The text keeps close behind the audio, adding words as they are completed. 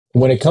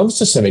When it comes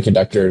to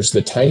semiconductors,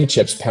 the tiny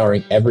chips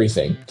powering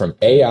everything from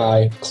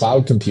AI,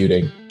 cloud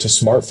computing, to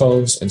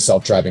smartphones and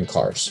self-driving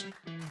cars.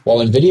 While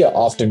NVIDIA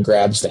often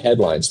grabs the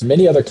headlines,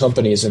 many other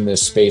companies in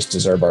this space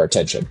deserve our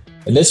attention.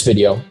 In this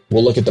video,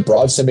 we'll look at the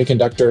broad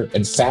semiconductor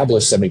and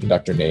fabless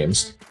semiconductor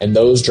names and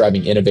those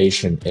driving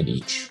innovation in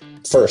each.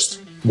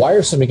 First, why are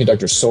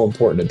semiconductors so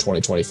important in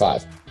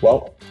 2025?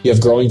 Well, you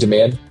have growing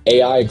demand.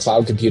 AI and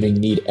cloud computing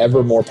need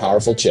ever more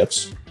powerful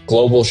chips.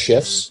 Global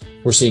shifts.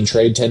 We're seeing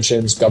trade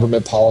tensions.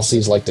 Government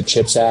policies like the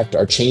CHIPS Act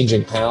are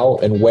changing how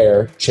and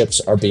where chips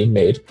are being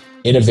made.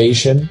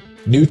 Innovation.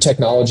 New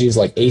technologies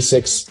like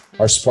ASICs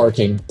are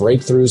sparking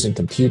breakthroughs in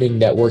computing,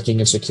 networking,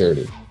 and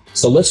security.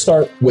 So let's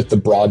start with the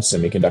broad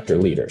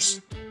semiconductor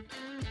leaders.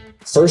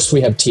 First, we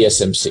have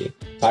TSMC,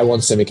 Taiwan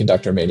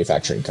Semiconductor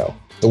Manufacturing Co.,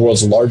 the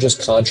world's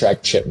largest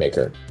contract chip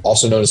maker,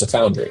 also known as a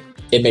foundry.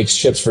 It makes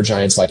chips for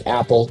giants like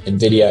Apple,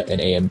 NVIDIA,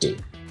 and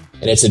AMD.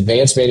 And its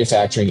advanced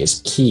manufacturing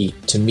is key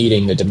to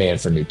meeting the demand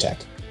for new tech.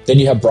 Then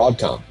you have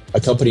Broadcom, a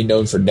company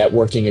known for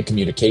networking and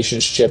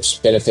communications chips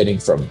benefiting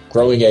from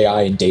growing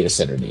AI and data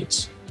center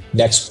needs.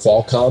 Next,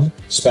 Qualcomm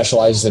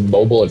specializes in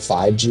mobile and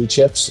 5G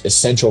chips,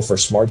 essential for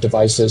smart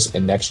devices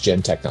and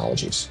next-gen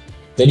technologies.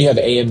 Then you have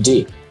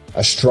AMD,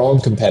 a strong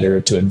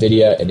competitor to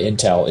NVIDIA and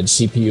Intel in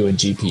CPU and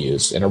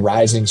GPUs, and a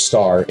rising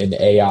star in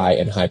AI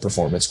and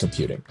high-performance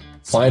computing.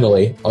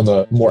 Finally, on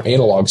the more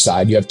analog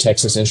side, you have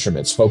Texas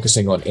Instruments,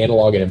 focusing on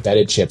analog and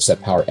embedded chips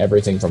that power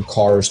everything from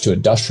cars to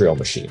industrial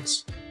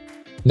machines.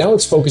 Now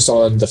let's focus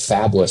on the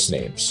fabless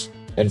names,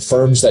 and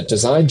firms that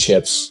design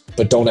chips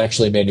but don't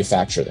actually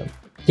manufacture them.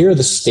 Here are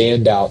the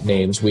standout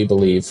names we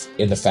believe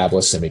in the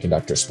fabless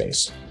semiconductor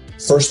space.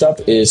 First up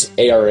is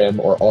ARM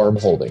or ARM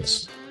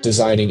Holdings,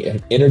 designing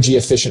an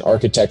energy-efficient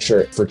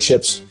architecture for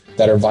chips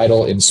that are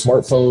vital in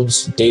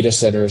smartphones, data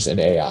centers, and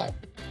AI.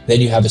 Then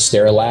you have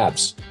Astera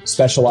Labs,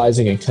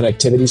 specializing in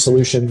connectivity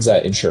solutions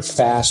that ensure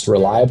fast,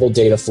 reliable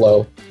data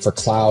flow for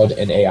cloud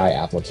and AI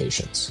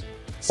applications.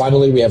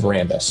 Finally, we have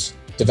Rambus,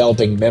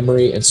 developing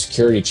memory and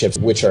security chips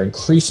which are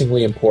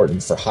increasingly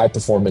important for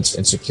high-performance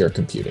and secure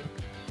computing.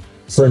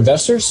 For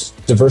investors,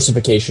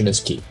 diversification is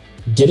key.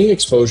 Getting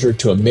exposure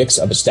to a mix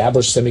of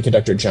established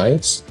semiconductor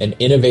giants and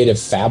innovative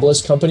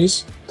fabless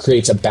companies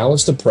creates a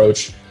balanced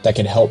approach that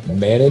can help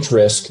manage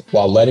risk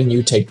while letting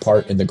you take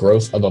part in the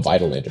growth of a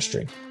vital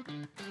industry.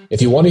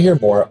 If you want to hear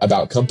more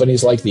about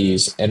companies like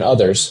these and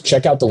others,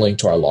 check out the link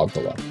to our log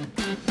below.